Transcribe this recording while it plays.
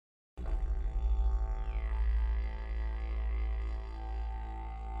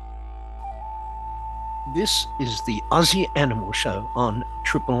This is the Aussie Animal Show on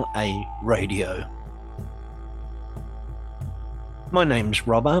Triple A Radio. My name's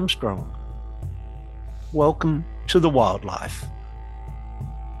Rob Armstrong. Welcome to the wildlife.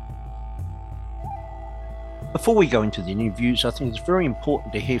 Before we go into the interviews, I think it's very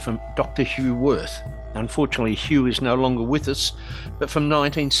important to hear from Dr. Hugh Wirth. Unfortunately, Hugh is no longer with us, but from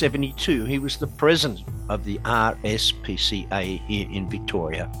 1972, he was the president of the RSPCA here in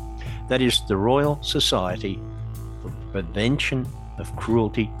Victoria. That is the Royal Society for Prevention of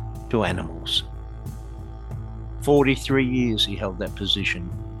Cruelty to Animals. 43 years he held that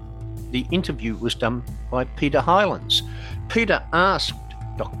position. The interview was done by Peter Hylands. Peter asked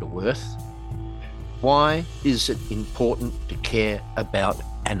Dr. Wirth, why is it important to care about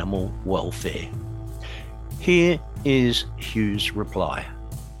animal welfare? Here is Hugh's reply.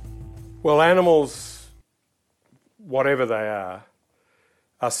 Well, animals, whatever they are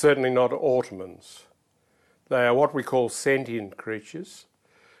certainly not automans. They are what we call sentient creatures,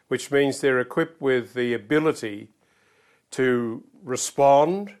 which means they're equipped with the ability to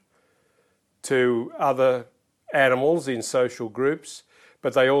respond to other animals in social groups,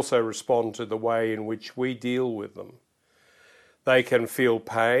 but they also respond to the way in which we deal with them. They can feel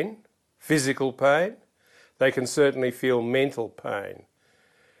pain, physical pain. They can certainly feel mental pain,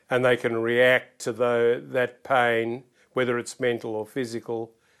 and they can react to that pain, whether it's mental or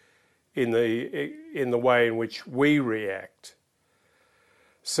physical, in the way in which we react.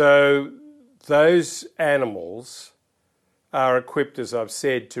 So those animals are equipped, as I've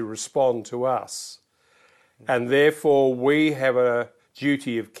said, to respond to us, and therefore we have a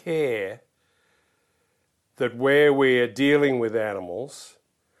duty of care that where we are dealing with animals,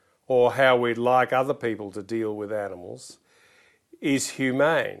 or how we'd like other people to deal with animals, is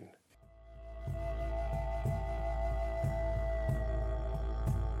humane.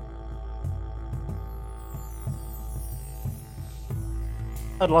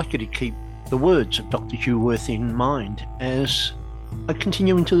 I'd like you to keep the words of Dr. Hugh Wirth in mind as I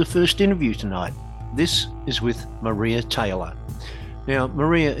continue into the first interview tonight. This is with Maria Taylor. Now,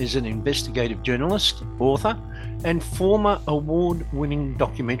 Maria is an investigative journalist, author, and former award-winning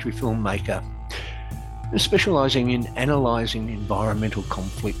documentary filmmaker, specialising in analysing environmental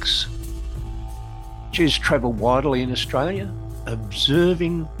conflicts. She has travelled widely in Australia,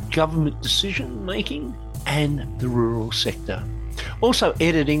 observing government decision-making and the rural sector. Also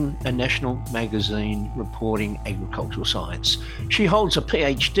editing a national magazine reporting agricultural science. She holds a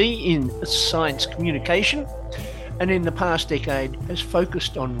PhD in science communication, and in the past decade has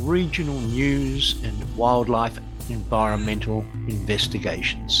focused on regional news and wildlife environmental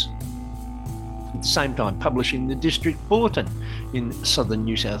investigations. At the same time, publishing the District Bulletin in southern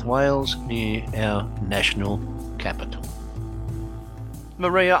New South Wales near our national capital.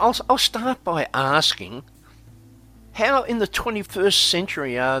 Maria, I'll start by asking, how in the 21st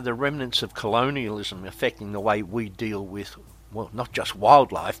century are the remnants of colonialism affecting the way we deal with, well, not just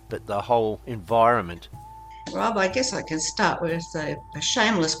wildlife, but the whole environment? Rob, I guess I can start with a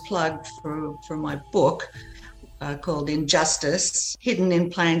shameless plug for my book called Injustice. Hidden in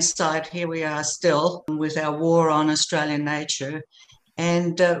plain sight, here we are still with our war on Australian nature.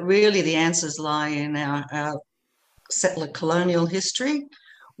 And really the answers lie in our settler colonial history,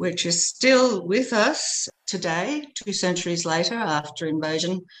 which is still with us today, 2 centuries later after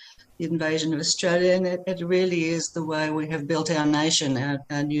the invasion of Australia. And it really is the way we have built our nation,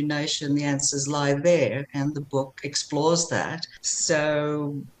 our new nation. The answers lie there, and the book explores that.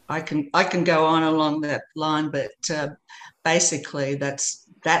 So I can go on along that line, but basically that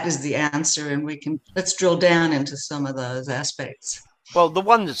is the answer, and let's drill down into some of those aspects. Well, the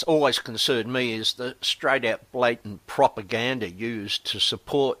one that's always concerned me is the straight-out blatant propaganda used to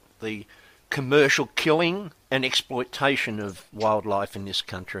support the commercial killing and exploitation of wildlife in this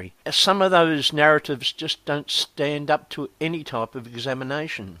country. Some of those narratives just don't stand up to any type of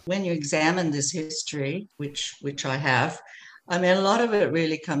examination. When you examine this history, which I have, I mean, a lot of it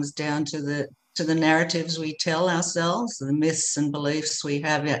really comes down to the narratives we tell ourselves, the myths and beliefs we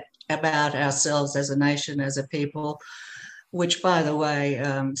have about ourselves as a nation, as a people, which, by the way,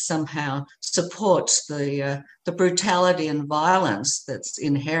 somehow supports the brutality and violence that's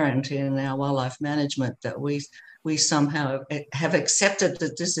inherent in our wildlife management, that we somehow have accepted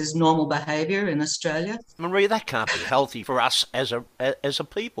that this is normal behaviour in Australia. Maria, that can't be healthy for us as a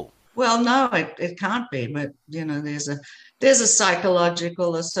people. Well, no, it can't be. But there's a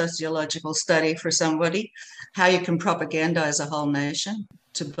psychological, a sociological study for somebody, how you can propagandize a whole nation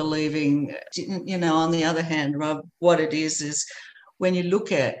to believing, on the other hand, Rob, what it is when you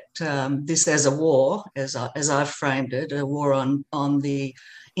look at this as a war, as I've framed it, a war on the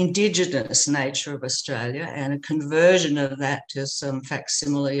indigenous nature of Australia and a conversion of that to some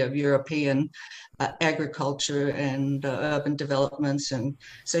facsimile of European agriculture and urban developments. And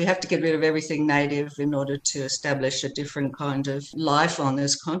so you have to get rid of everything native in order to establish a different kind of life on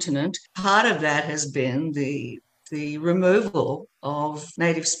this continent. Part of that has been the removal of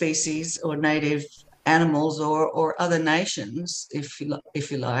native species or native animals or other nations, if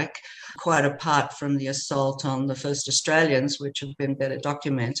you like, quite apart from the assault on the first Australians, which have been better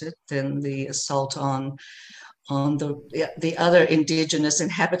documented than the assault on the other Indigenous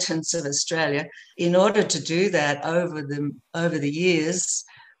inhabitants of Australia. In order to do that over the years,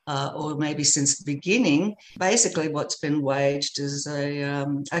 or maybe since the beginning, basically what's been waged is a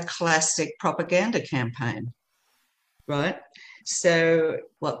classic propaganda campaign, right? So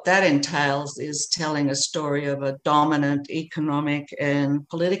what that entails is telling a story of a dominant economic and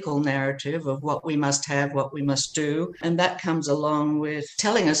political narrative of what we must have, what we must do. And that comes along with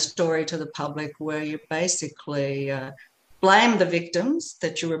telling a story to the public where you basically blame the victims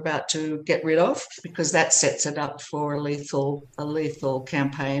that you're about to get rid of, because that sets it up for a lethal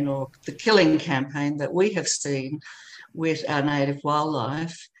campaign, or the killing campaign that we have seen with our native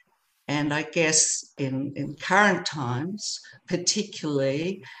wildlife. And I guess in current times,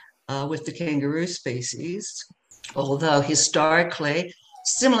 particularly with the kangaroo species, although historically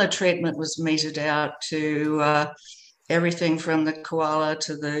similar treatment was meted out to everything from the koala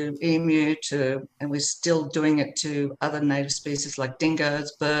to the emu and we're still doing it to other native species like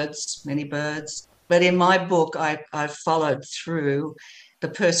dingoes, birds, many birds. But in my book, I followed through the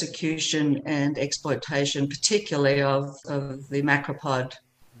persecution and exploitation, particularly of the macropod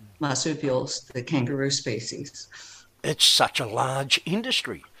marsupials, the kangaroo species. It's such a large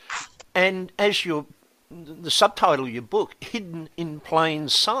industry. And as the subtitle of your book, Hidden in Plain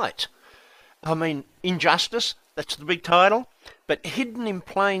Sight. I mean, Injustice, that's the big title, but Hidden in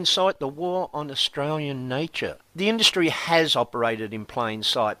Plain Sight, the war on Australian nature. The industry has operated in plain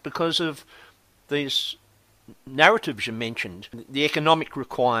sight because of these narratives you mentioned, the economic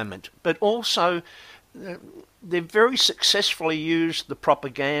requirement, but also they've very successfully used the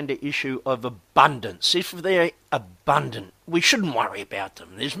propaganda issue of abundance. If they're abundant, we shouldn't worry about them.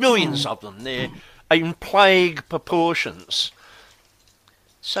 There's millions of them. They're in plague proportions.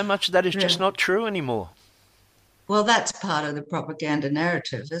 So much of that is just not true anymore. Well, that's part of the propaganda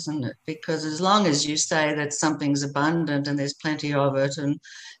narrative, isn't it? Because as long as you say that something's abundant and there's plenty of it, and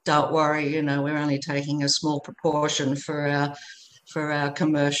don't worry, we're only taking a small proportion for our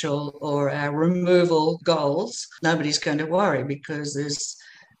commercial or our removal goals, nobody's going to worry, because there's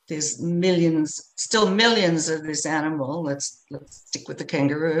still millions of this animal, let's stick with the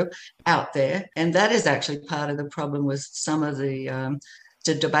kangaroo, out there. And that is actually part of the problem with some of the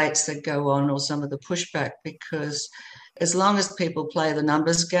debates that go on, or some of the pushback, because as long as people play the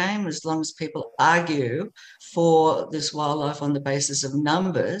numbers game, as long as people argue for this wildlife on the basis of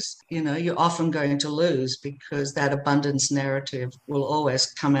numbers, you're often going to lose, because that abundance narrative will always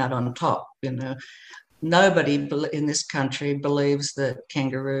come out on top. Nobody in this country believes that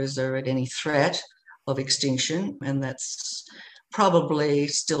kangaroos are at any threat of extinction, and that's probably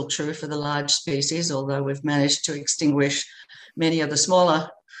still true for the large species, although we've managed to extinguish many of the smaller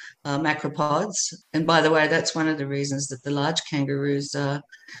macropods. And by the way, that's one of the reasons that the large kangaroos are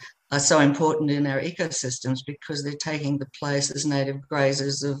so important in our ecosystems, because they're taking the place as native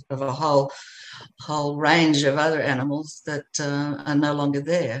grazers of a whole range of other animals that are no longer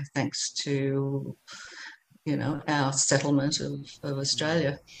there, thanks to our settlement of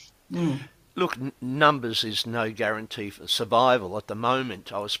Australia. Look, numbers is no guarantee for survival. At the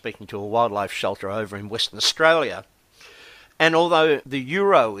moment, I was speaking to a wildlife shelter over in Western Australia, and although the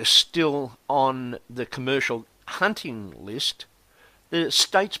Euro is still on the commercial hunting list, the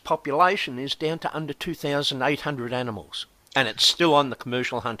state's population is down to under 2,800 animals, and it's still on the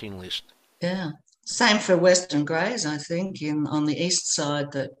commercial hunting list. Yeah. Same for Western greys, I think, on the east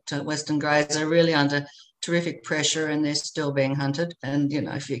side, that Western greys are really under terrific pressure and they're still being hunted. And,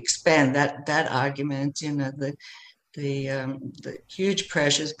 if you expand that argument, the huge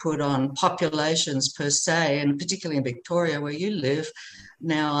pressures put on populations per se, and particularly in Victoria where you live.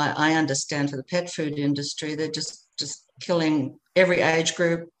 Now, I understand for the pet food industry, they're just killing every age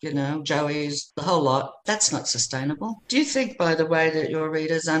group, joeys, the whole lot. That's not sustainable. Do you think, by the way, that your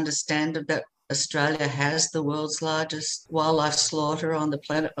readers understand that Australia has the world's largest wildlife slaughter on the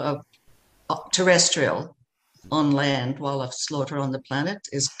planet, terrestrial, on land wildlife slaughter on the planet,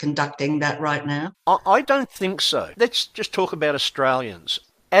 is conducting that right now? I don't think so. Let's just talk about Australians.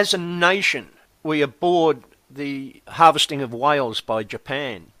 As a nation, we abhorred the harvesting of whales by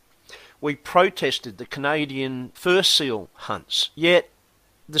Japan. We protested the Canadian fur seal hunts. Yet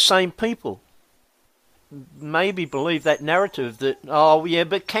the same people maybe believe that narrative that, oh yeah,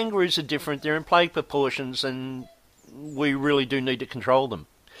 but kangaroos are different, they're in plague proportions and we really do need to control them.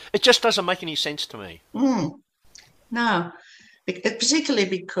 It just doesn't make any sense to me. No, particularly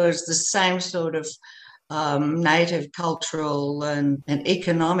because the same sort of native cultural and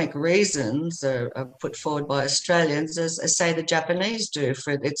economic reasons are put forward by Australians as say the Japanese do.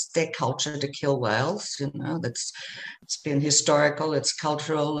 For it's their culture to kill whales. It's been historical, it's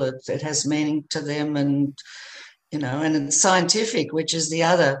cultural, it has meaning to them, and and it's scientific, which is the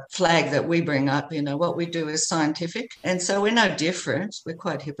other flag that we bring up. What we do is scientific, and so we're no different. We're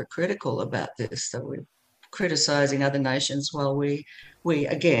quite hypocritical about this, that we're criticising other nations while we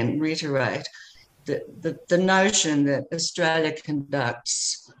again reiterate the notion that Australia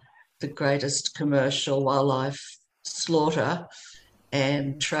conducts the greatest commercial wildlife slaughter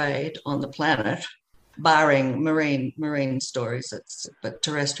and trade on the planet, barring marine stories, but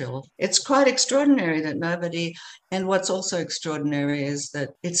terrestrial. It's quite extraordinary that nobody, and what's also extraordinary is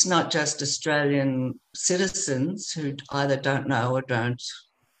that it's not just Australian citizens who either don't know or don't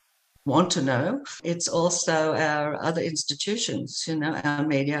want to know. It's also our other institutions, our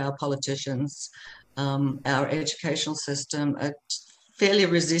media, our politicians, our educational system are fairly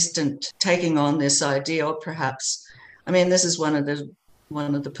resistant taking on this idea, or perhaps, this is one of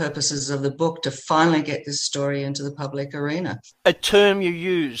the purposes of the book, to finally get this story into the public arena. A term you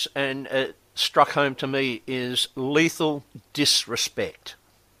use, and it struck home to me, is lethal disrespect.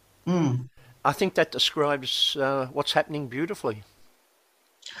 I think that describes what's happening beautifully.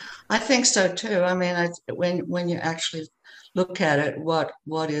 I think so too. When you actually look at it, what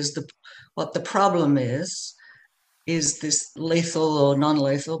the problem is this lethal or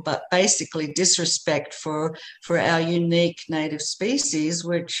non-lethal, but basically disrespect for our unique native species,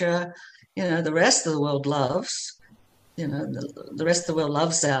 which the rest of the world loves. The rest of the world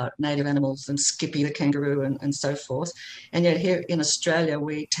loves our native animals and Skippy the kangaroo and so forth. And yet here in Australia,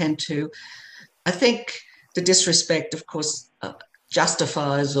 we tend to, I think the disrespect, of course,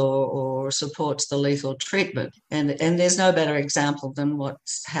 justifies or supports the lethal treatment. And there's no better example than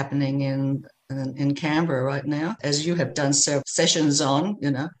what's happening in Canberra right now, as you have done several sessions on,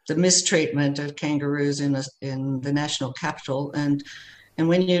 the mistreatment of kangaroos in the national capital. And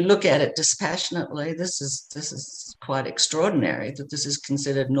when you look at it dispassionately, this is quite extraordinary that this is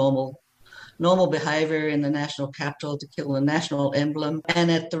considered normal behaviour in the national capital, to kill the national emblem.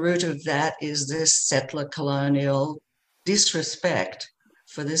 And at the root of that is this settler colonial disrespect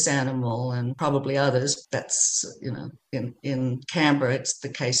for this animal and probably others. That's, in Canberra, the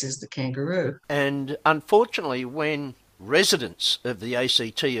case is the kangaroo. And unfortunately, when residents of the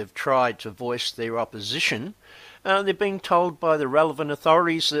ACT have tried to voice their opposition, they're being told by the relevant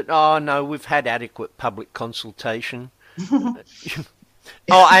authorities that, oh no, we've had adequate public consultation. And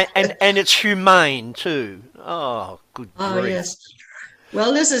it's humane too. Oh, good grief. Oh, yes.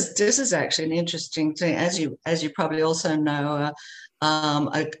 Well, this is actually an interesting thing. As you probably also know,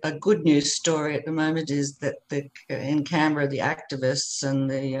 a good news story at the moment is that in Canberra, the activists and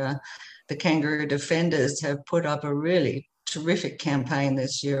the kangaroo defenders have put up a really terrific campaign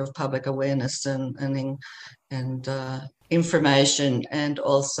this year of public awareness and information, and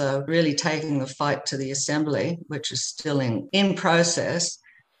also really taking the fight to the Assembly, which is still in process.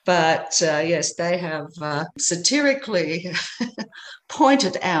 But yes, they have satirically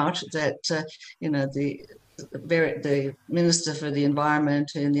pointed out that the Minister for the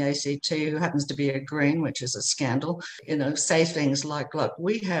Environment in the ACT, who happens to be a Green, which is a scandal, say things like, look,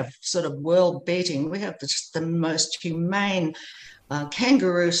 we have sort of world-beating, we have the most humane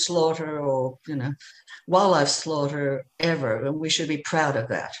kangaroo slaughter or, wildlife slaughter ever, and we should be proud of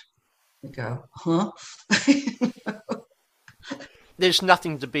that. You go, huh? There's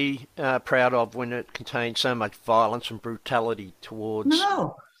nothing to be proud of when it contains so much violence and brutality towards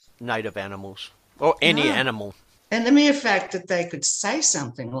native animals or any animal. And the mere fact that they could say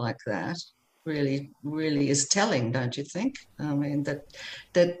something like that really, really is telling, don't you think?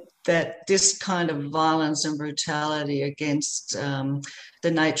 That this kind of violence and brutality against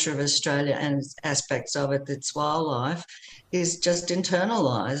the nature of Australia and aspects of it, its wildlife, is just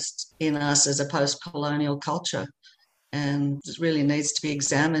internalised in us as a post-colonial culture. And it really needs to be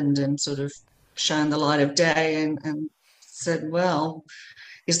examined and sort of shown the light of day and said, well,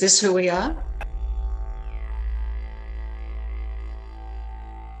 is this who we are?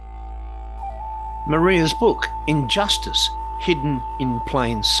 Maria's book, Injustice, Hidden in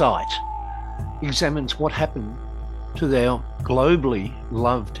Plain Sight, examines what happened to their globally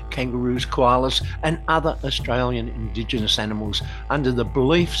loved kangaroos, koalas, and other Australian Indigenous animals under the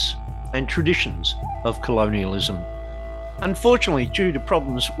beliefs and traditions of colonialism. Unfortunately, due to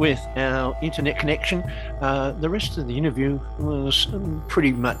problems with our internet connection, the rest of the interview was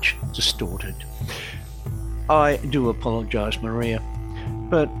pretty much distorted. I do apologise, Maria.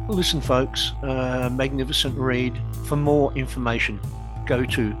 But listen, folks, magnificent read. For more information, go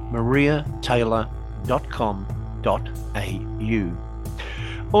to mariataylor.com.au.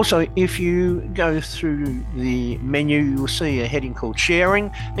 Also, if you go through the menu, you'll see a heading called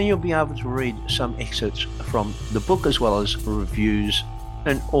Sharing, and you'll be able to read some excerpts from the book as well as reviews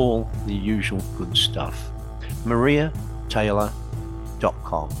and all the usual good stuff.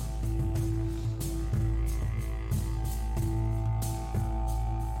 mariataylor.com.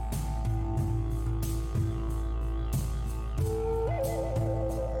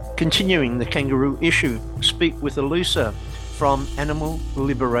 Continuing the kangaroo issue, speak with Alysa from Animal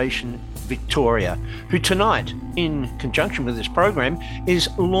Liberation Victoria, who tonight, in conjunction with this program, is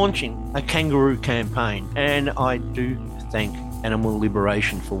launching a kangaroo campaign. And I do thank Animal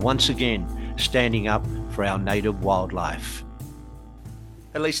Liberation for once again standing up for our native wildlife.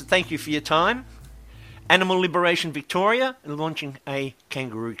 Alysa, thank you for your time. Animal Liberation Victoria launching a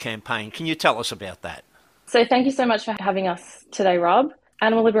kangaroo campaign. Can you tell us about that? So thank you so much for having us today, Rob.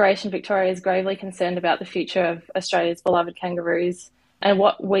 Animal Liberation Victoria is gravely concerned about the future of Australia's beloved kangaroos. And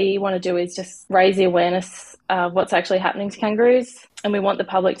what we want to do is just raise the awareness of what's actually happening to kangaroos. And we want the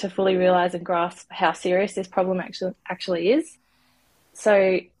public to fully realise and grasp how serious this problem actually is.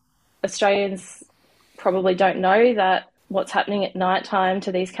 So Australians probably don't know that what's happening at night time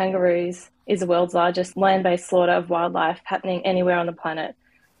to these kangaroos is the world's largest land-based slaughter of wildlife happening anywhere on the planet.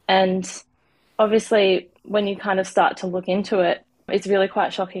 And obviously, when you kind of start to look into it, it's really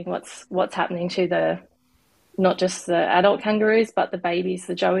quite shocking what's happening to not just the adult kangaroos, but the babies,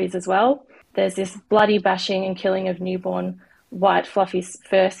 the joeys as well. There's this bloody bashing and killing of newborn white fluffy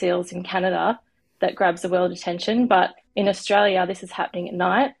fur seals in Canada that grabs the world attention. But in Australia, this is happening at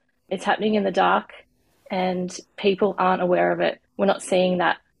night. It's happening in the dark and people aren't aware of it. We're not seeing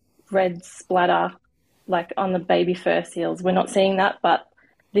that red splatter like on the baby fur seals. We're not seeing that, but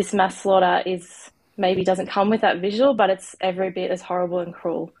this mass slaughter maybe doesn't come with that visual, but it's every bit as horrible and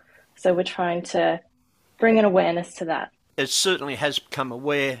cruel. So we're trying to bring an awareness to that. It certainly has become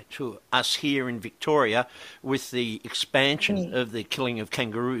aware to us here in Victoria with the expansion of the killing of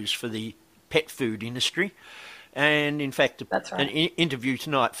kangaroos for the pet food industry. And in fact, That's right. an interview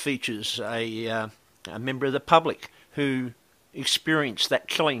tonight features a member of the public who experienced that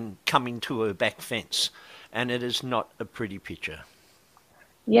killing coming to her back fence. And it is not a pretty picture.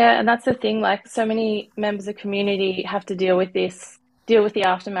 Yeah, and that's the thing, like so many members of the community have to deal with the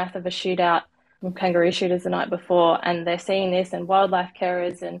aftermath of a shootout from kangaroo shooters the night before, and they're seeing this and wildlife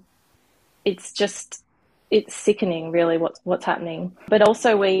carers, and it's sickening really what's happening. But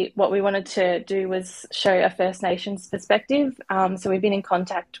also what we wanted to do was show a First Nations perspective. So we've been in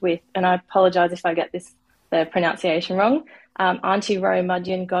contact with, and I apologise if I get the pronunciation wrong, Auntie Ro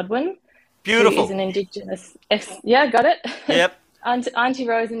Mudyan Godwin. Beautiful. Who is an Indigenous, yeah, got it? Yep. Auntie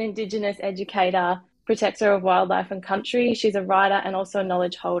Ro is an Indigenous educator, protector of wildlife and country. She's a writer and also a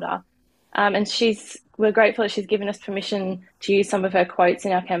knowledge holder. And we're grateful that she's given us permission to use some of her quotes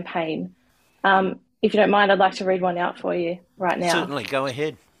in our campaign. If you don't mind, I'd like to read one out for you right now. Certainly, go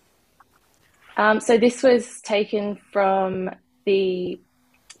ahead. So this was taken from the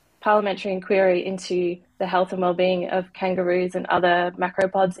parliamentary inquiry into the health and wellbeing of kangaroos and other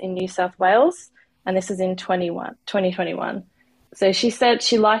macropods in New South Wales, and this is in 2021. So she said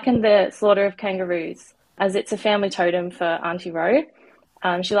she likened the slaughter of kangaroos as it's a family totem for Auntie Ro.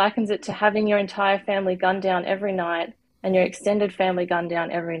 She likens it to having your entire family gunned down every night and your extended family gunned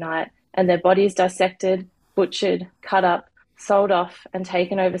down every night and their bodies dissected, butchered, cut up, sold off and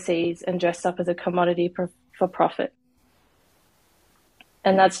taken overseas and dressed up as a commodity for profit.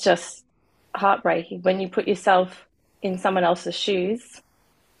 And that's just heartbreaking when you put yourself in someone else's shoes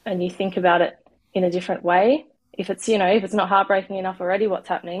and you think about it in a different way. If it's not heartbreaking enough already what's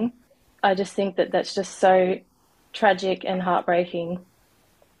happening, I just think that's just so tragic and heartbreaking.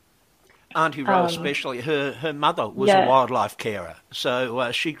 Auntie Ro especially, her mother was a wildlife carer, so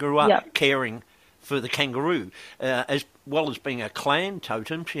she grew up caring for the kangaroo. As well as being a clan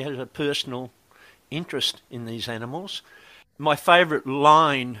totem, she has a personal interest in these animals. My favourite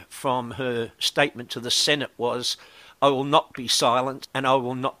line from her statement to the Senate was, "I will not be silent and I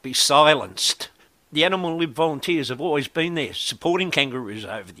will not be silenced." The Animal Lib volunteers have always been there supporting kangaroos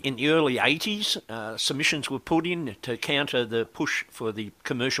in the early 80s. Submissions were put in to counter the push for the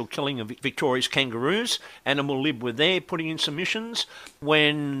commercial killing of Victoria's kangaroos. Animal Lib were there putting in submissions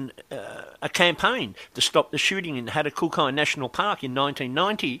when a campaign to stop the shooting in Hattakulkai National Park in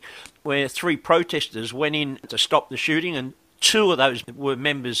 1990, where 3 protesters went in to stop the shooting, and 2 of those were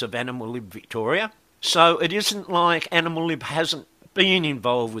members of Animal Lib Victoria. So it isn't like Animal Lib hasn't been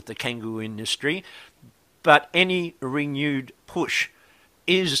involved with the kangaroo industry, but any renewed push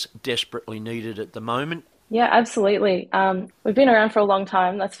is desperately needed at the moment. Yeah, absolutely. We've been around for a long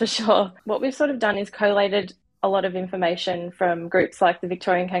time, that's for sure. What we've sort of done is collated a lot of information from groups like the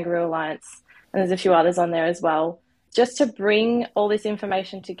Victorian Kangaroo Alliance, and there's a few others on there as well, just to bring all this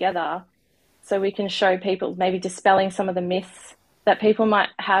information together so we can show people, maybe dispelling some of the myths that people might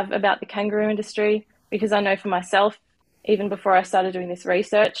have about the kangaroo industry. Because I know for myself, even before I started doing this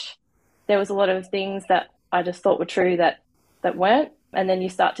research, there was a lot of things that I just thought were true that weren't. And then you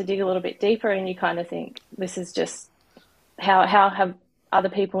start to dig a little bit deeper and you kind of think, this is just, how have other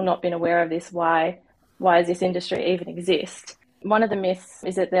people not been aware of this? Why does this industry even exist? One of the myths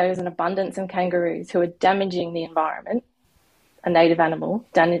is that there is an abundance of kangaroos who are damaging the environment, a native animal,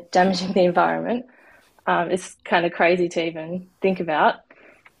 damaging the environment. It's kind of crazy to even think about.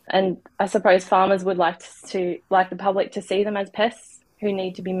 And I suppose farmers would like the public to see them as pests who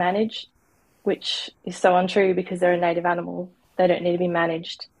need to be managed, which is so untrue because they're a native animal. They don't need to be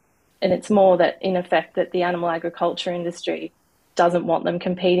managed. And it's more that, in effect, that the animal agriculture industry doesn't want them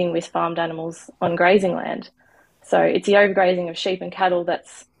competing with farmed animals on grazing land. So it's the overgrazing of sheep and cattle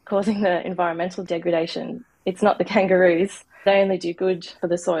that's causing the environmental degradation. It's not the kangaroos. They only do good for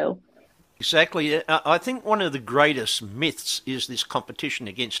the soil. Exactly. I think one of the greatest myths is this competition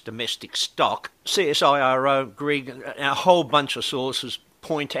against domestic stock. CSIRO, Greg, a whole bunch of sources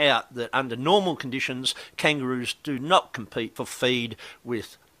point out that under normal conditions, kangaroos do not compete for feed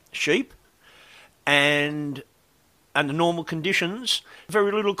with sheep, and under normal conditions,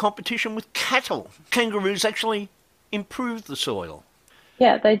 very little competition with cattle. Kangaroos actually improve the soil.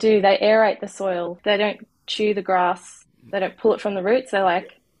 Yeah, they do. They aerate the soil. They don't chew the grass. They don't pull it from the roots. They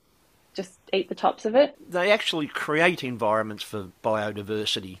just eat the tops of it. They actually create environments for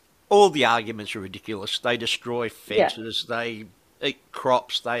biodiversity. All the arguments are ridiculous. They destroy fences, They eat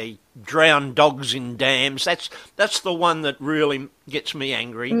crops, they drown dogs in dams. That's the one that really gets me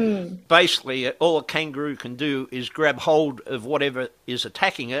angry. Basically, all a kangaroo can do is grab hold of whatever is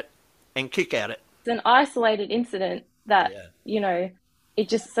attacking it and kick at it. It's an isolated incident that, it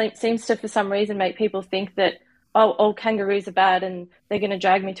just seems to, for some reason, make people think that, all kangaroos are bad and they're going to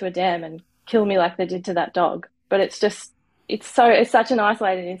drag me to a dam and kill me like they did to that dog. But it's such an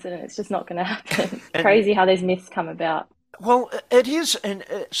isolated incident. It's just not going to happen. Crazy how these myths come about. Well, it is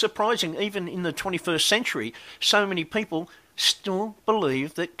surprising, even in the 21st century, so many people still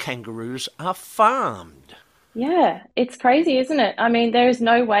believe that kangaroos are farmed. Yeah, it's crazy, isn't it? I mean, there is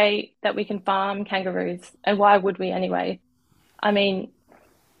no way that we can farm kangaroos, and why would we anyway? I mean,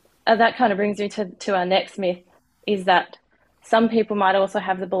 that kind of brings me to our next myth, is that some people might also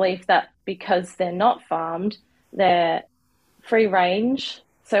have the belief that because they're not farmed, they're free range,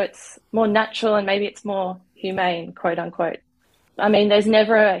 so it's more natural and maybe it's more humane, quote unquote. I mean, there's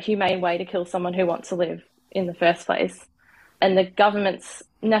never a humane way to kill someone who wants to live in the first place. And the government's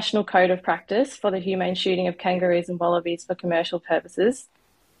National Code of Practice for the humane shooting of kangaroos and wallabies for commercial purposes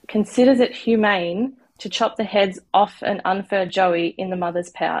considers it humane to chop the heads off an unfurred joey in the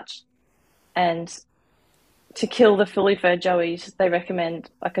mother's pouch. And to kill the fully furred joeys, they recommend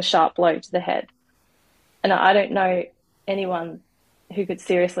a sharp blow to the head. And I don't know anyone who could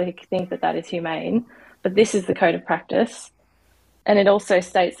seriously think that that is humane, but this is the code of practice. And it also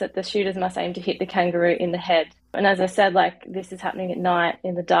states that the shooters must aim to hit the kangaroo in the head. And as I said, this is happening at night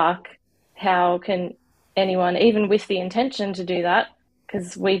in the dark. How can anyone, even with the intention to do that,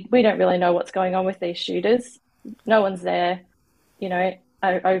 because we don't really know what's going on with these shooters. No one's there,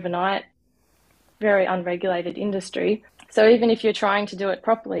 overnight. Very unregulated industry. So even if you're trying to do it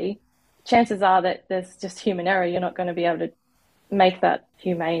properly, chances are that there's just human error. You're not going to be able to make that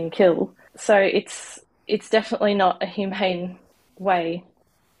humane kill. So it's definitely not a humane way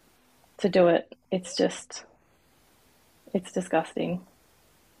to do it. It's disgusting.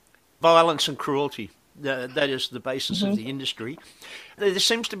 Violence and cruelty, that is the basis of the industry. There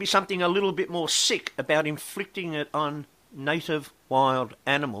seems to be something a little bit more sick about inflicting it on native wild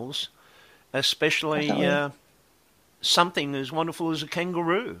animals, especially something as wonderful as a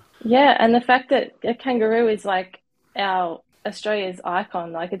kangaroo. Yeah, and the fact that a kangaroo is our Australia's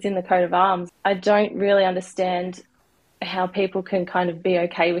icon, it's in the coat of arms. I don't really understand how people can kind of be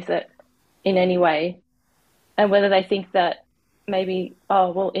okay with it in any way, and whether they think that maybe,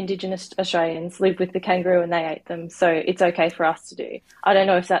 oh, well, Indigenous Australians live with the kangaroo and they ate them, so it's okay for us to do. I don't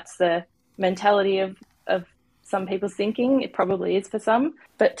know if that's the mentality of some people's thinking. It probably is for some,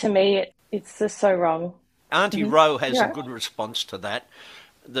 but to me, it's just so wrong. Auntie Rowe has a good response to that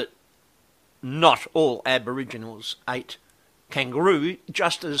not all Aboriginals ate kangaroo,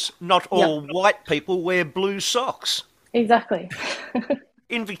 just as not all white people wear blue socks. Exactly.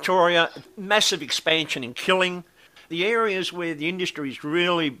 In Victoria, massive expansion in killing. The areas where the industry's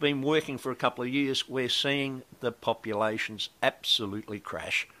really been working for a couple of years, we're seeing the populations absolutely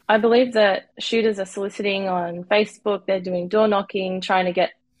crash. I believe that shooters are soliciting on Facebook, they're doing door knocking, trying to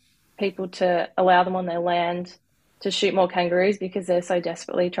get people to allow them on their land to shoot more kangaroos because they're so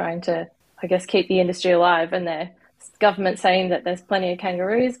desperately trying to, I guess, keep the industry alive. And the government saying that there's plenty of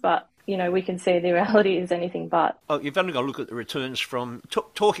kangaroos, but we can see the reality is anything but. Oh, you've only got to look at the returns from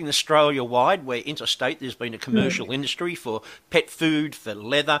talking Australia-wide, where interstate there's been a commercial industry for pet food, for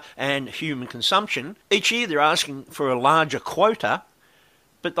leather and human consumption. Each year they're asking for a larger quota,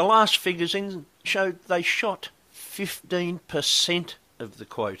 but the last figures in showed they shot 15% of the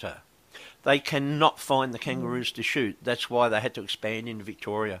quota. They cannot find the kangaroos to shoot. That's why they had to expand into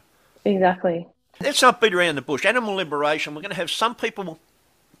Victoria. Exactly. Let's not beat around the bush. Animal liberation, we're going to have some people,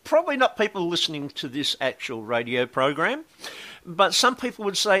 probably not people listening to this actual radio program, but some people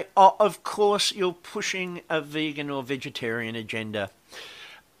would say, oh, of course you're pushing a vegan or vegetarian agenda.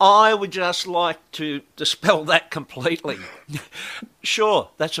 I would just like to dispel that completely. Sure,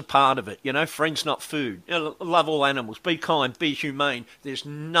 that's a part of it. Friends, not food. Love all animals. Be kind, be humane. There's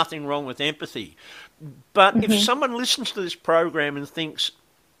nothing wrong with empathy. But if someone listens to this program and thinks,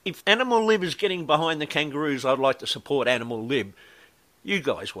 if Animal Lib is getting behind the kangaroos, I'd like to support Animal Lib. You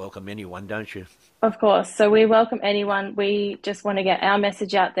guys welcome anyone, don't you? Of course. So we welcome anyone. We just want to get our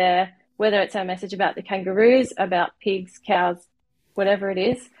message out there, whether it's our message about the kangaroos, about pigs, cows, whatever it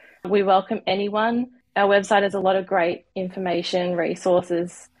is. We welcome anyone. Our website has a lot of great information,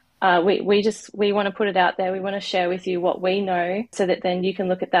 resources. We want to put it out there. We want to share with you what we know so that then you can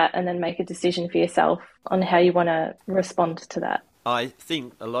look at that and then make a decision for yourself on how you want to respond to that. I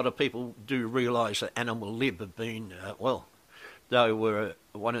think a lot of people do realise that Animal Lib have been, they were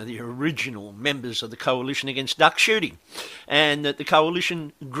one of the original members of the Coalition Against Duck Shooting, and that the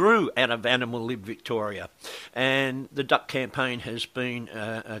coalition grew out of Animal Lib Victoria. And the duck campaign has been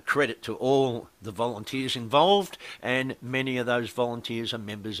a credit to all the volunteers involved, and many of those volunteers are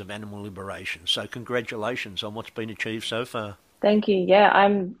members of Animal Liberation. So congratulations on what's been achieved so far. Thank you. Yeah,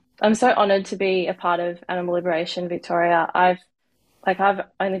 I'm so honoured to be a part of Animal Liberation Victoria. I've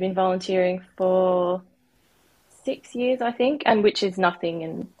only been volunteering for 6 years, I think, and which is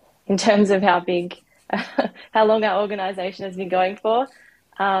nothing in terms of how big, how long our organisation has been going for.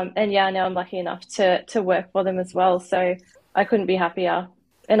 Now I'm lucky enough to work for them as well. So I couldn't be happier.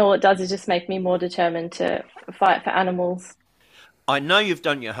 And all it does is just make me more determined to fight for animals. I know you've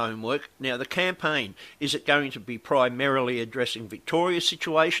done your homework. Now, the campaign, is it going to be primarily addressing Victoria's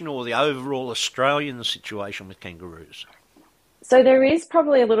situation or the overall Australian situation with kangaroos? So there is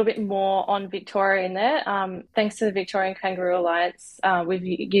probably a little bit more on Victoria in there. Thanks to the Victorian Kangaroo Alliance, we've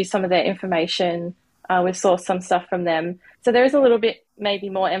used some of their information. We've sourced some stuff from them. So there is a little bit maybe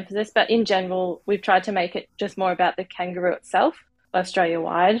more emphasis, but in general, we've tried to make it just more about the kangaroo itself,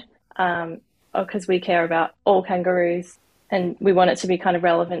 Australia-wide, because we care about all kangaroos and we want it to be kind of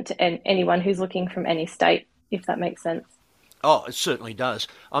relevant to anyone who's looking from any state, if that makes sense. Oh, it certainly does.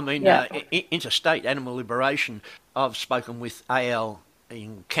 I mean, interstate animal liberation, I've spoken with AL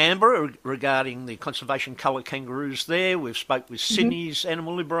in Canberra regarding the conservation colour kangaroos there. We've spoke with Sydney's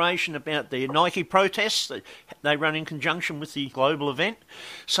Animal Liberation about the Nike protests that they run in conjunction with the global event.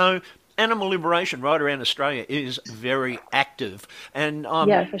 So animal liberation right around Australia is very active. And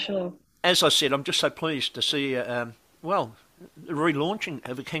for sure. As I said, I'm just so pleased to see, the relaunching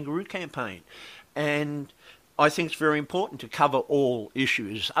of a kangaroo campaign. And I think it's very important to cover all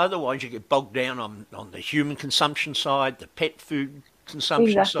issues. Otherwise, you get bogged down on the human consumption side, the pet food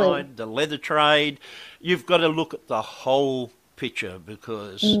consumption side, the leather trade. You've got to look at the whole picture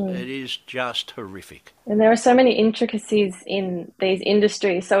because it is just horrific. And there are so many intricacies in these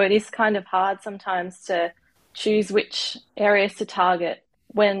industries, so it is kind of hard sometimes to choose which areas to target.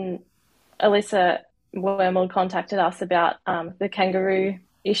 When Alysa Wormald contacted us about the kangaroo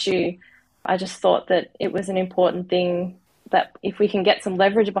issue, I just thought that it was an important thing that if we can get some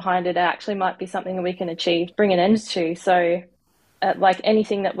leverage behind it, it actually might be something that we can achieve, bring an end to. So like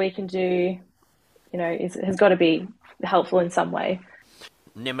anything that we can do, has got to be helpful in some way.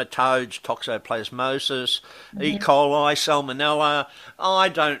 nematodes, toxoplasmosis, E. coli, salmonella. I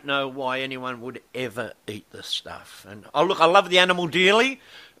don't know why anyone would ever eat this stuff. And I love the animal dearly,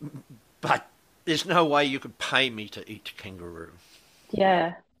 but there's no way you could pay me to eat kangaroo.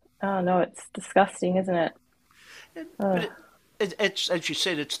 Yeah. Oh no, it's disgusting, isn't it? But it's, as you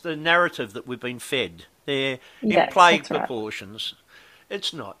said, it's the narrative that we've been fed. They're Yeah, in plague that's right. proportions.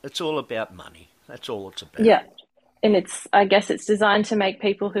 It's not. It's all about money. That's all it's about. Yeah. And I guess it's designed to make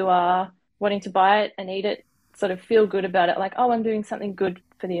people who are wanting to buy it and eat it sort of feel good about it. Like, oh, I'm doing something good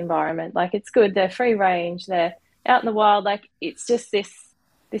for the environment. Like, it's good. They're free range. They're out in the wild. Like, it's just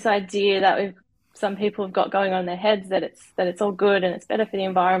this idea that some people have got going on in their heads that it's all good and it's better for the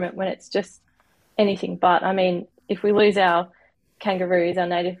environment when it's just anything but. I mean, if we lose our kangaroos, our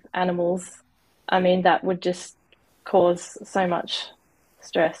native animals, I mean, that would just cause so much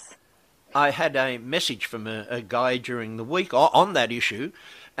stress. I had a message from a guy during the week on that issue,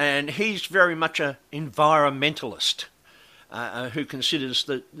 and he's very much an environmentalist who considers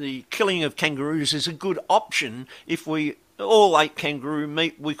that the killing of kangaroos is a good option. If we all ate kangaroo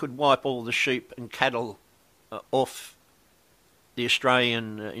meat, we could wipe all the sheep and cattle off the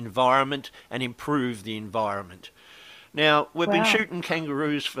Australian environment and improve the environment. Now, we've been shooting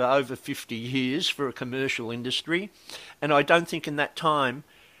kangaroos for over 50 years for a commercial industry, and I don't think in that time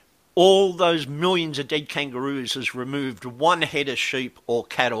all those millions of dead kangaroos has removed one head of sheep or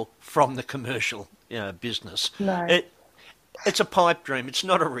cattle from the commercial business. No. It's a pipe dream. It's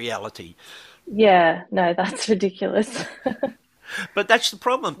not a reality. Yeah, no, that's ridiculous. But that's the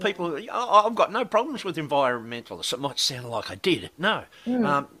problem. People, I've got no problems with environmentalists. It might sound like I did. No.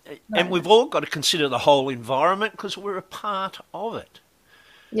 And we've all got to consider the whole environment because we're a part of it.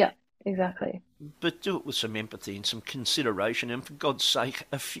 Yeah, exactly. But do it with some empathy and some consideration, and for God's sake,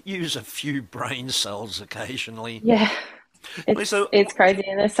 use a few brain cells occasionally. Yeah, it's crazy,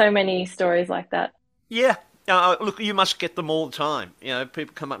 and there's so many stories like that. Yeah. Look, you must get them all the time.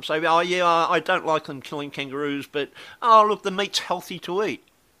 People come up and say, oh, yeah, I don't like them killing kangaroos, but, oh, look, the meat's healthy to eat.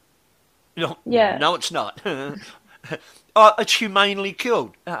 No, it's not. Oh, it's humanely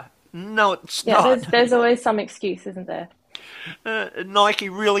killed. No, it's not. There's always some excuse, isn't there? Nike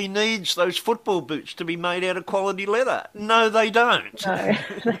really needs those football boots to be made out of quality leather. No, they don't. No,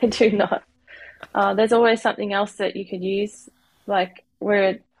 they do not. There's always something else that you could use. Like,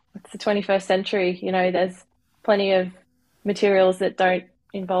 it's the 21st century, there's plenty of materials that don't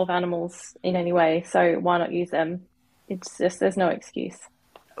involve animals in any way, so why not use them? It's just, there's no excuse.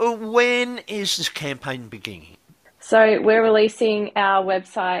 When is this campaign beginning? So we're releasing our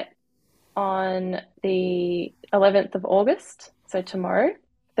website on the 11th of August, so tomorrow,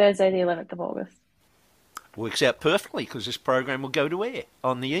 Thursday the 11th of August. Works out perfectly because this program will go to air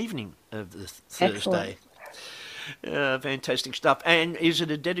on the evening of the Thursday. Fantastic stuff. And is it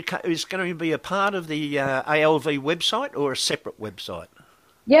is going to be a part of the ALV website or a separate website?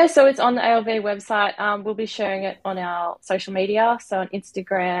 Yeah, so it's on the ALV website. We'll be sharing it on our social media, so on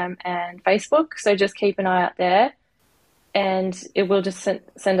Instagram and Facebook. So just keep an eye out there, and it will just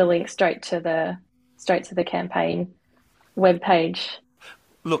send a link straight to the campaign webpage.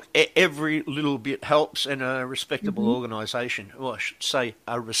 Look, every little bit helps, and a respectable organisation, or I should say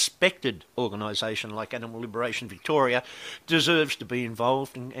a respected organisation like Animal Liberation Victoria, deserves to be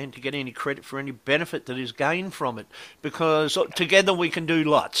involved and to get any credit for any benefit that is gained from it, because together we can do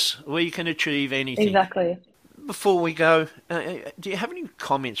lots. We can achieve anything. Exactly. Before we go, do you have any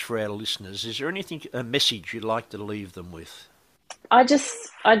comments for our listeners? Is there a message you'd like to leave them with? I just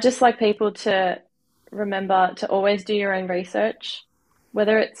like people to remember to always do your own research.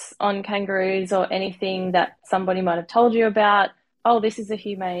 Whether it's on kangaroos or anything that somebody might have told you about, oh, this is a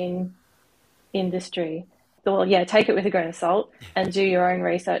humane industry. Well, yeah, take it with a grain of salt and do your own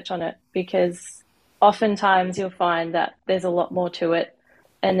research on it, because oftentimes you'll find that there's a lot more to it,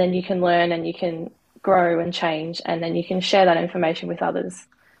 and then you can learn and you can grow and change, and then you can share that information with others.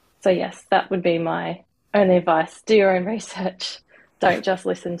 So yes, that would be my only advice. Do your own research. Don't just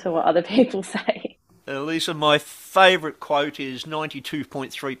listen to what other people say. Alysa, my favourite quote is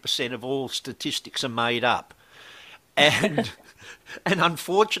 92.3% of all statistics are made up. And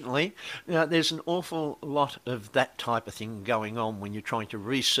unfortunately, there's an awful lot of that type of thing going on when you're trying to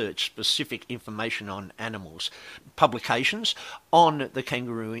research specific information on animals. Publications on the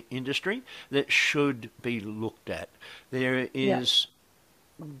kangaroo industry that should be looked at. There is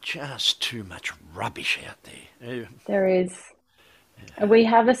just too much rubbish out there. There is. We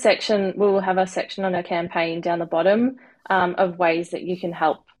will have a section on our campaign down the bottom of ways that you can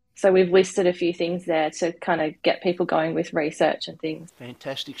help So we've listed a few things there to kind of get people going with research and things.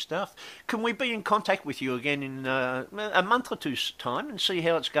 Fantastic stuff. Can we be in contact with you again in a month or two's time and see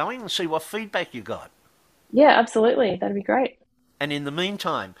how it's going and see what feedback you got? Yeah, absolutely. That'd be great. And in the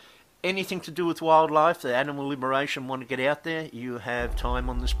meantime, anything to do with wildlife, the animal liberation, want to get out there, you have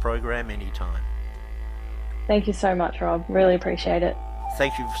time on this program anytime. Thank you so much, Rob. Really appreciate it.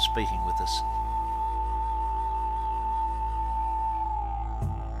 Thank you for speaking with us.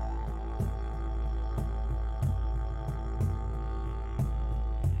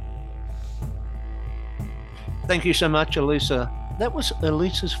 Thank you so much, Alysa. That was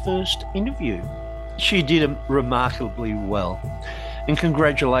Alysa's first interview. She did remarkably well. And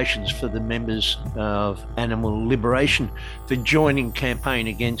congratulations for the members of Animal Liberation for joining campaign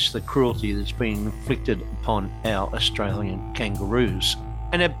against the cruelty that's been inflicted upon our Australian kangaroos.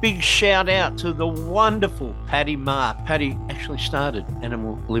 And a big shout out to the wonderful Paddy Mark. Paddy actually started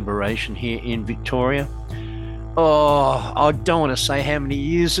Animal Liberation here in Victoria. Oh, I don't want to say how many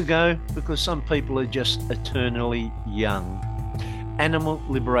years ago, because some people are just eternally young. Animal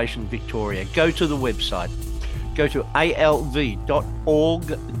Liberation Victoria. Go to the website. Go to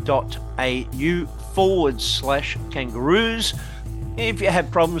alv.org.au/kangaroos. If you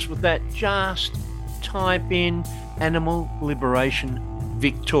have problems with that, just type in Animal Liberation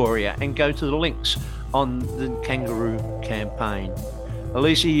Victoria and go to the links on the kangaroo campaign.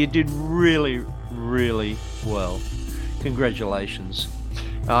 Alysa, you did really well. Congratulations.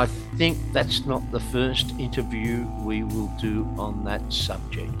 I think that's not the first interview we will do on that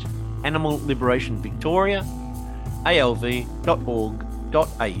subject. Animal Liberation Victoria,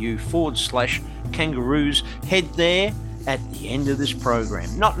 alv.org.au/kangaroos. Head there at the end of this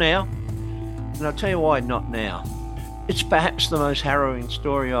program. Not now. And I'll tell you why not now. It's perhaps the most harrowing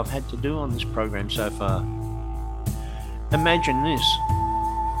story I've had to do on this program so far. Imagine this.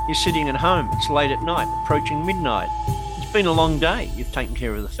 You're sitting at home, it's late at night, approaching midnight. It's been a long day, you've taken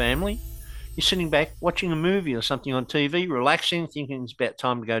care of the family. You're sitting back watching a movie or something on TV, relaxing, thinking it's about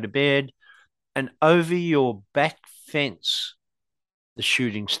time to go to bed, and over your back fence, the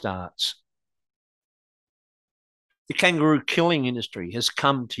shooting starts. The kangaroo killing industry has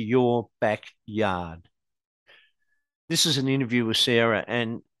come to your backyard. This is an interview with Sarah,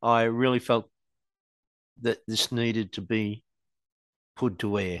 and I really felt that this needed to be put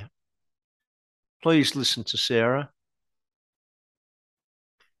to air. Please listen to Sarah.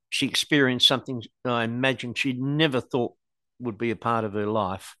 She experienced something I imagine she'd never thought would be a part of her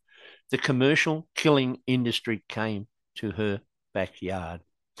life. The commercial killing industry came to her backyard.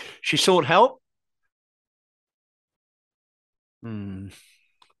 She sought help. The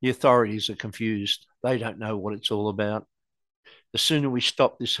authorities are confused. They don't know what it's all about. The sooner we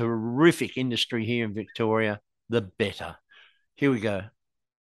stop this horrific industry here in Victoria, the better. Here we go.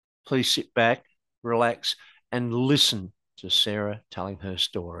 Please sit back, relax, and listen to Sarah telling her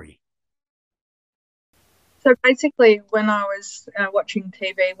story. So basically, when I was watching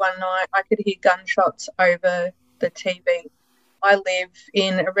TV one night, I could hear gunshots over the TV. I live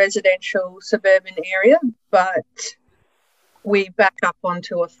in a residential suburban area, but we back up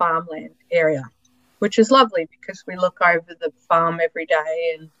onto a farmland area, which is lovely because we look over the farm every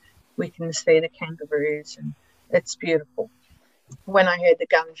day and we can see the kangaroos, and it's beautiful. When I heard the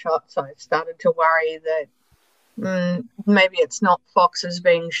gunshots, I started to worry that maybe it's not foxes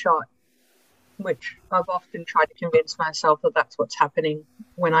being shot, which I've often tried to convince myself that that's what's happening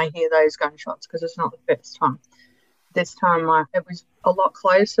when I hear those gunshots, because it's not the first time. This time it was a lot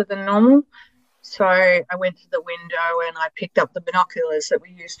closer than normal. So I went to the window and I picked up the binoculars that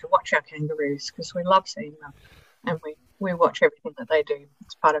we use to watch our kangaroos, because we love seeing them and we watch everything that they do.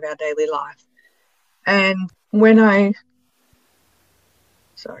 It's part of our daily life. And when I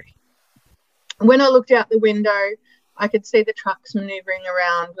looked out the window, I could see the trucks manoeuvring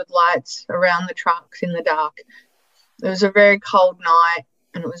around with lights around the trucks in the dark. It was a very cold night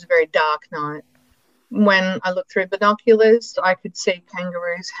and it was a very dark night. When I looked through binoculars, I could see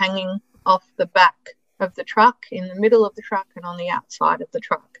kangaroos hanging off the back of the truck, in the middle of the truck and on the outside of the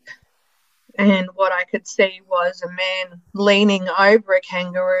truck. And what I could see was a man leaning over a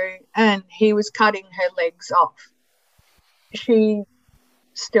kangaroo and he was cutting her legs off. She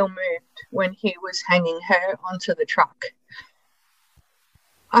still moved when he was hanging her onto the truck.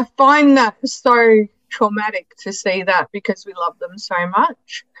 I find that so traumatic to see that, because we love them so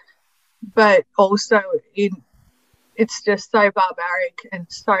much, but also it's just so barbaric and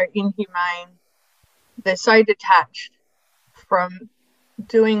so inhumane. They're so detached from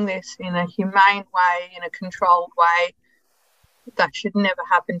doing this in a humane way, in a controlled way. That should never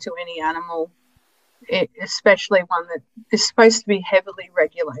happen to any animal. especially one that is supposed to be heavily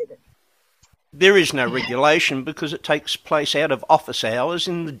regulated. There is no regulation because it takes place out of office hours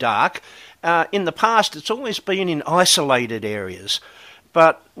in the dark. In the past, it's always been in isolated areas.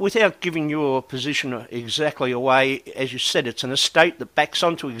 But without giving your position exactly away, as you said, it's an estate that backs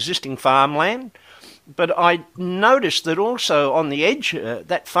onto existing farmland. But I noticed that also on the edge,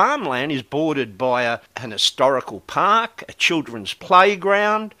 that farmland is bordered by an historical park, a children's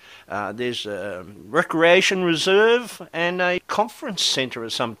playground, there's a recreation reserve and a conference centre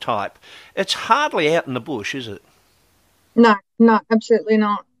of some type. It's hardly out in the bush, is it? No, absolutely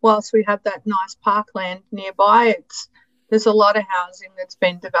not. Whilst we have that nice parkland nearby, there's a lot of housing that's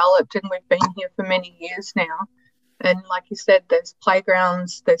been developed, and we've been here for many years now. And like you said, there's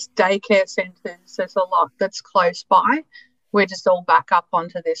playgrounds, there's daycare centres, there's a lot that's close by. We're just all back up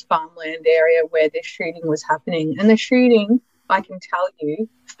onto this farmland area where this shooting was happening. And the shooting, I can tell you,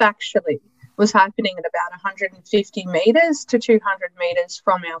 factually, was happening at about 150 metres to 200 metres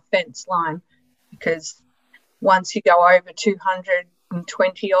from our fence line, because once you go over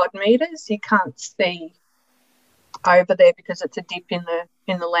 220 odd metres, you can't see over there because it's a dip in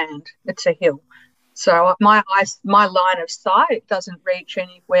the land. It's a hill. So my line of sight doesn't reach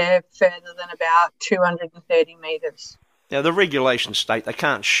anywhere further than about 230 metres. Now, the regulations state they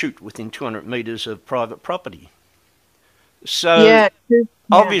can't shoot within 200 metres of private property. So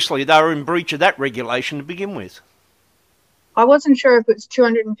obviously they were in breach of that regulation to begin with. I wasn't sure if it was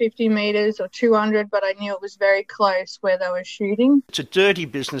 250 metres or 200, but I knew it was very close where they were shooting. It's a dirty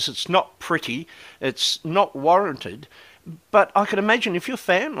business. It's not pretty. It's not warranted. But I can imagine if your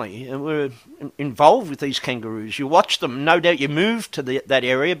family were involved with these kangaroos, you watch them, no doubt you moved to that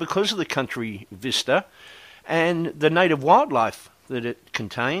area because of the country vista and the native wildlife that it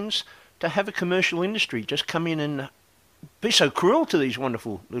contains, to have a commercial industry just come in and be so cruel to these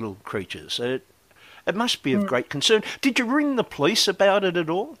wonderful little creatures. It must be of great concern. Did you ring the police about it at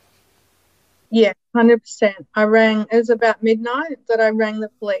all? Yeah, 100%. It was about midnight that I rang the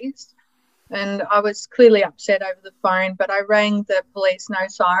police, and I was clearly upset over the phone, but I rang the police no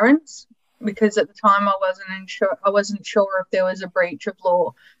sirens because at the time I wasn't sure if there was a breach of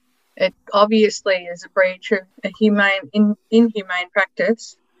law. It obviously is a breach of inhumane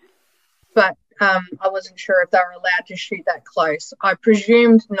practice, but I wasn't sure if they were allowed to shoot that close. I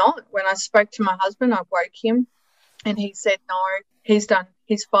presumed not. When I spoke to my husband, I woke him and he said no, he's done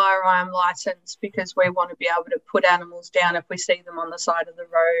his firearm licence because we want to be able to put animals down if we see them on the side of the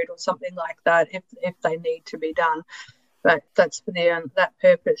road or something like that, if they need to be done. But that's for that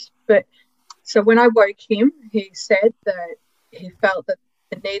purpose. But so when I woke him, he said that he felt that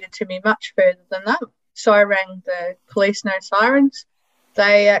it needed to be much further than that. So I rang the police no sirens.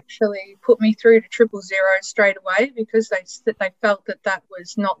 They actually put me through to 000 straight away because they felt that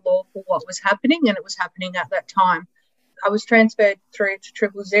was not lawful what was happening, and it was happening at that time. I was transferred through to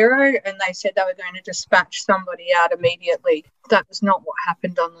 000 and they said they were going to dispatch somebody out immediately. That was not what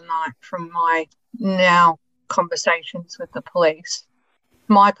happened on the night from my now conversations with the police.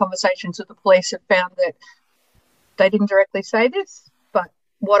 My conversations with the police have found that they didn't directly say this, but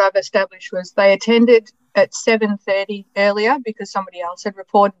what I've established was they attended at 7:30 earlier because somebody else had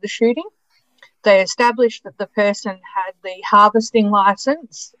reported the shooting. They established that the person had the harvesting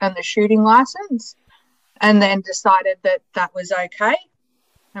licence and the shooting licence, and then decided that was okay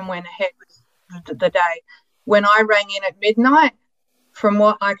and went ahead with the day. When I rang in at midnight, from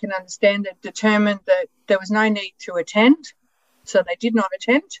what I can understand, it determined that there was no need to attend, so they did not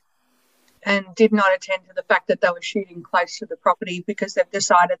attend, and did not attend to the fact that they were shooting close to the property because they've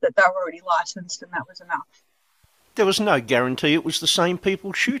decided that they were already licensed and that was enough. There was no guarantee it was the same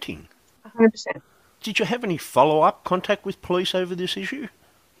people shooting. 100%. Did you have any follow-up contact with police over this issue?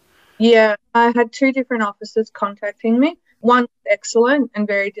 Yeah, I had two different officers contacting me. One was excellent and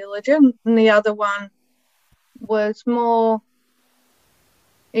very diligent, and the other one was more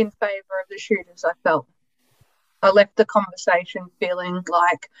in favour of the shooters, I felt. I left the conversation feeling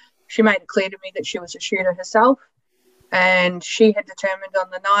like she made it clear to me that she was a shooter herself, and she had determined on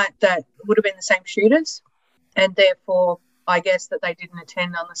the night that it would have been the same shooters, and therefore I guess that they didn't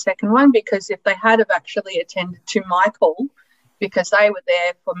attend on the second one, because if they had have actually attended to my call, because they were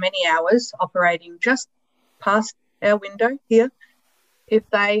there for many hours operating just past our window here, if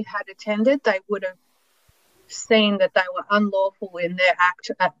they had attended, they would have seen that they were unlawful in their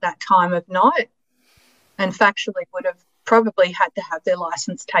act at that time of night, and factually would have probably had to have their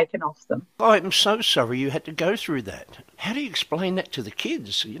licence taken off them. I'm so sorry you had to go through that. How do you explain that to the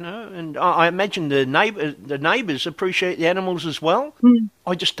kids, And I imagine the neighbours appreciate the animals as well.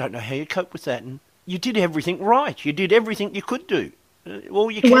 I just don't know how you cope with that. And you did everything right. You did everything you could do. All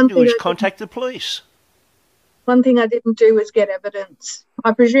you can do is contact the police. One thing I didn't do was get evidence.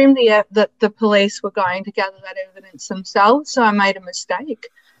 I presumed that the police were going to gather that evidence themselves, so I made a mistake.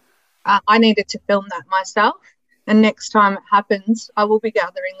 I needed to film that myself, and next time it happens, I will be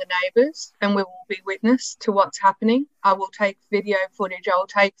gathering the neighbours and we will be witness to what's happening. I will take video footage, I will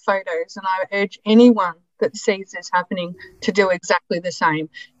take photos, and I urge anyone that sees this happening to do exactly the same.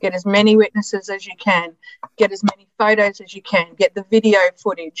 Get as many witnesses as you can, get as many photos as you can, get the video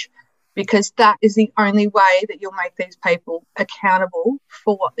footage, because that is the only way that you'll make these people accountable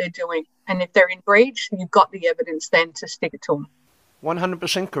for what they're doing. And if they're in breach, you've got the evidence then to stick it to them.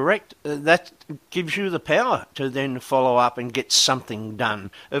 100% correct. That gives you the power to then follow up and get something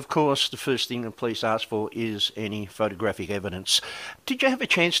done. Of course, the first thing the police ask for is any photographic evidence. Did you have a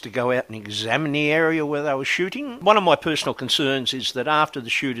chance to go out and examine the area where they were shooting? One of my personal concerns is that after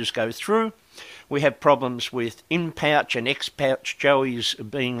the shooters go through, we have problems with in-pouch and ex-pouch joeys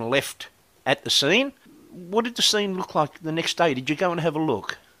being left at the scene. What did the scene look like the next day? Did you go and have a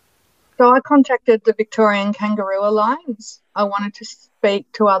look? So I contacted the Victorian Kangaroo Alliance. I wanted to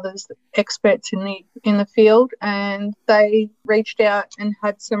speak to others, experts in the field, and they reached out and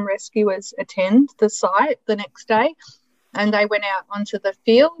had some rescuers attend the site the next day. And they went out onto the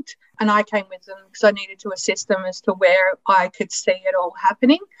field, and I came with them because I needed to assist them as to where I could see it all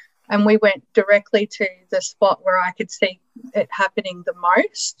happening. And we went directly to the spot where I could see it happening the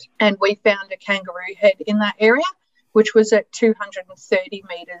most. And we found a kangaroo head in that area, which was at 230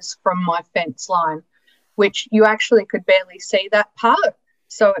 metres from my fence line, which you actually could barely see that part.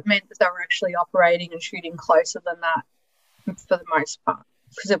 So it meant that they were actually operating and shooting closer than that for the most part,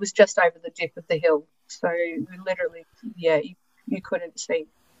 because it was just over the dip of the hill. So literally, you couldn't see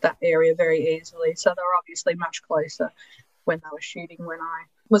that area very easily. So they were obviously much closer when they were shooting when I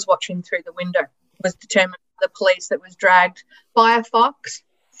was watching through the window. It was determined by the police that was dragged by a fox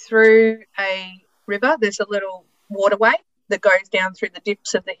through a river. There's a little waterway that goes down through the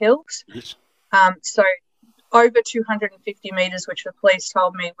dips of the hills. Yes. So over 250 metres, which the police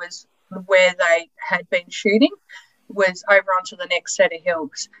told me was where they had been shooting, was over onto the next set of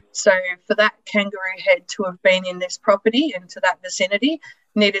hills. So for that kangaroo head to have been in this property, into that vicinity,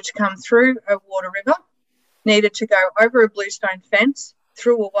 needed to come through a water river, needed to go over a bluestone fence,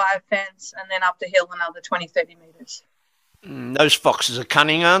 through a wire fence, and then up the hill another 20, 30 metres. Those foxes are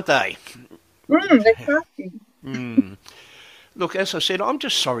cunning, aren't they? They're crafty. Look, as I said, I'm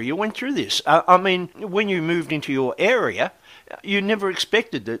just sorry you went through this. I mean, when you moved into your area, you never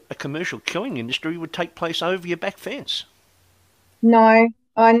expected that a commercial killing industry would take place over your back fence. No,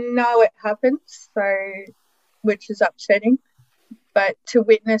 I know it happens, which is upsetting. But to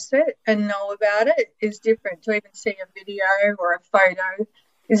witness it and know about it is different. To even see a video or a photo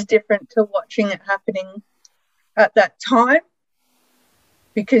is different to watching it happening at that time,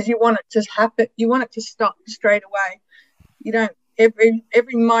 because you want it to happen. You want it to stop straight away. You don't, every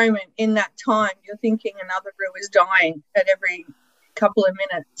moment in that time, you're thinking another roo is dying at every couple of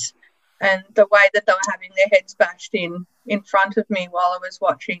minutes. And the way that they were having their heads bashed in front of me while I was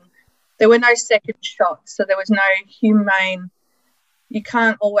watching, there were no second shots. So there was no humane. You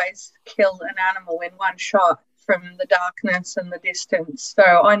can't always kill an animal in one shot from the darkness and the distance. So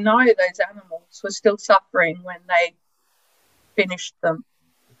I know those animals were still suffering when they finished them.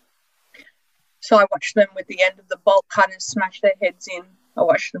 So I watched them with the end of the bolt cutters smash their heads in. I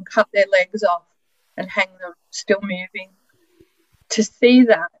watched them cut their legs off and hang them still moving. To see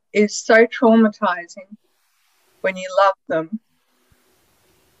that is so traumatising when you love them.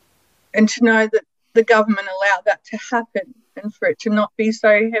 And to know that the government allowed that to happen and for it to not be so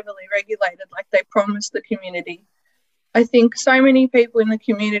heavily regulated like they promised the community. I think so many people in the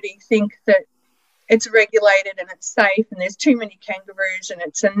community think that it's regulated and it's safe and there's too many kangaroos and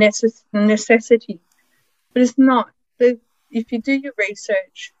it's a necessity. But it's not. If you do your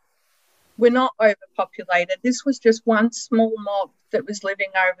research, we're not overpopulated. This was just one small mob that was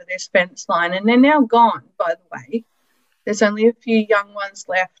living over this fence line, and they're now gone, by the way. There's only a few young ones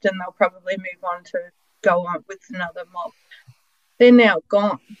left and they'll probably move on to go on with another mob. They're now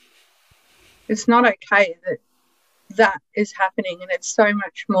gone. It's not okay that is happening, and it's so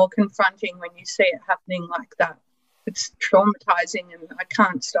much more confronting when you see it happening like that. It's traumatising, and I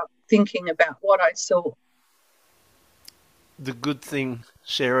can't stop thinking about what I saw. The good thing,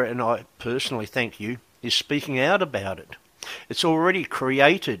 Sarah, and I personally thank you, is speaking out about it. It's already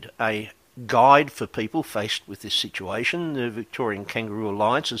created a guide for people faced with this situation. The Victorian Kangaroo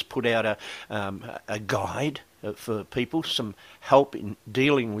Alliance has put out a guide for people, some help in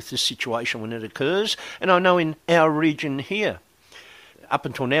dealing with this situation when it occurs. And I know in our region here, up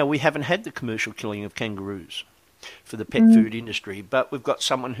until now, we haven't had the commercial killing of kangaroos for the pet food industry, but we've got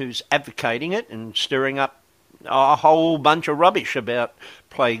someone who's advocating it and stirring up a whole bunch of rubbish about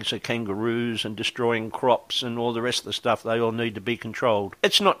plagues of kangaroos and destroying crops and all the rest of the stuff. They all need to be controlled.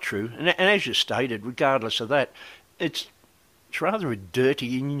 It's not true. And as you stated, regardless of that, it's rather a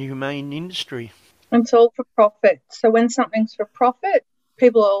dirty, inhumane industry. It's all for profit. So when something's for profit,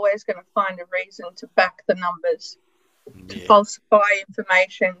 people are always going to find a reason to back the numbers, to falsify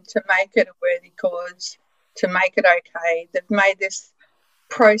information, to make it a worthy cause, to make it okay. They've made this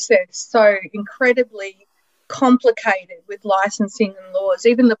process so incredibly complicated with licensing and laws.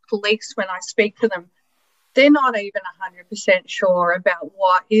 Even the police, when I speak to them, they're not even 100% sure about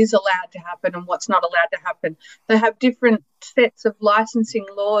what is allowed to happen and what's not allowed to happen. They have different sets of licensing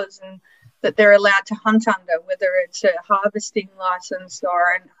laws and that they're allowed to hunt under, whether it's a harvesting license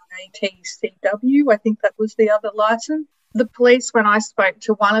or an ATCW. I think that was the other license. The police, when I spoke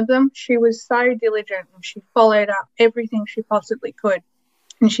to one of them, she was so diligent and she followed up everything she possibly could.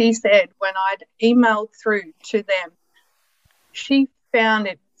 And she said when I'd emailed through to them, she found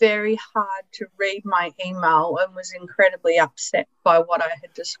it very hard to read my email and was incredibly upset by what I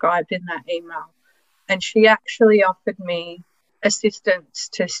had described in that email. And she actually offered me assistance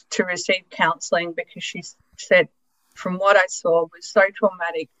to receive counselling because she said from what I saw was so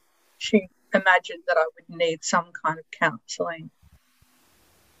traumatic, she imagined that I would need some kind of counselling,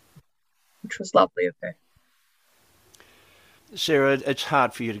 which was lovely of her. Sarah, it's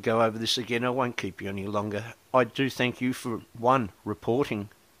hard for you to go over this again. I won't keep you any longer. I do thank you for, one, reporting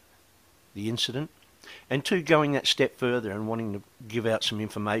the incident, and two, going that step further and wanting to give out some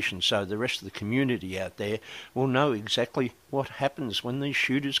information so the rest of the community out there will know exactly what happens when these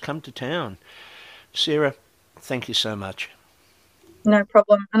shooters come to town. Sarah, thank you so much. No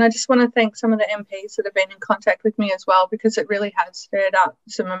problem. And I just want to thank some of the MPs that have been in contact with me as well, because it really has stirred up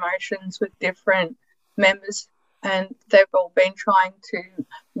some emotions with different members, and they've all been trying to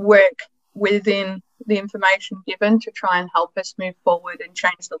work within the information given to try and help us move forward and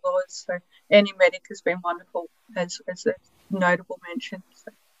change the laws. So any medic has been wonderful as a notable mention.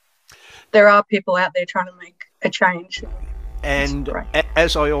 So there are people out there trying to make a change. And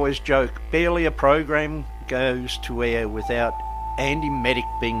as I always joke, barely a program goes to air without Andy Medic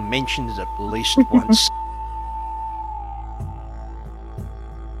being mentioned at least once.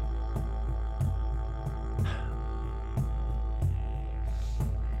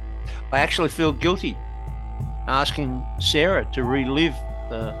 I actually feel guilty asking Sarah to relive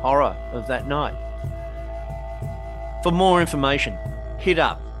the horror of that night. For more information, hit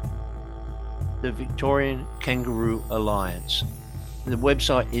up the Victorian Kangaroo Alliance. The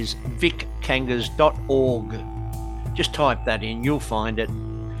website is vickangas.org. Just type that in, you'll find it.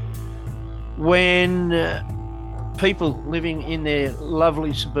 When people living in their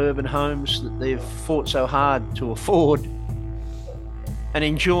lovely suburban homes that they've fought so hard to afford and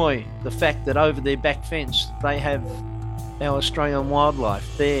enjoy the fact that over their back fence they have our Australian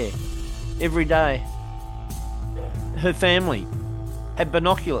wildlife there every day. Her family had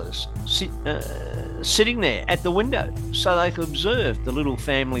binoculars sitting there at the window so they could observe the little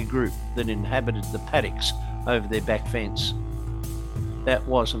family group that inhabited the paddocks over their back fence. That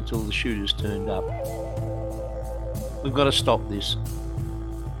was until the shooters turned up. We've got to stop this.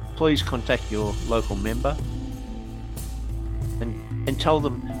 Please contact your local member and tell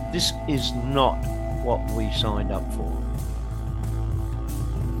them this is not what we signed up for.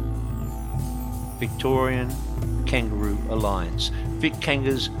 Victorian Kangaroo Alliance,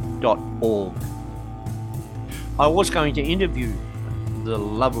 vickangas.org. I was going to interview the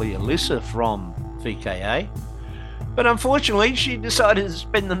lovely Alysa from VKA, but unfortunately she decided to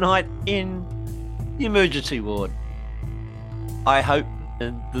spend the night in the emergency ward. I hope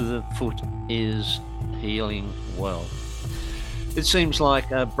the foot is healing well. It seems like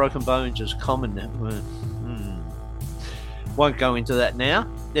broken bones is common. Won't go into that now,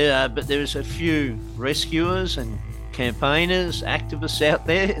 but there's a few rescuers and campaigners, activists out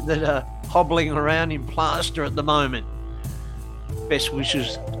there that are hobbling around in plaster at the moment. Best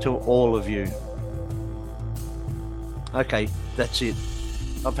wishes to all of you. Okay, that's it.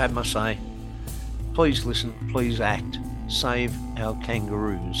 I've had my say. Please listen, please act. Save our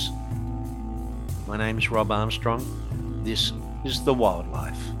kangaroos. My name's Rob Armstrong. This is The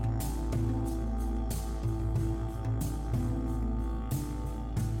Wildlife.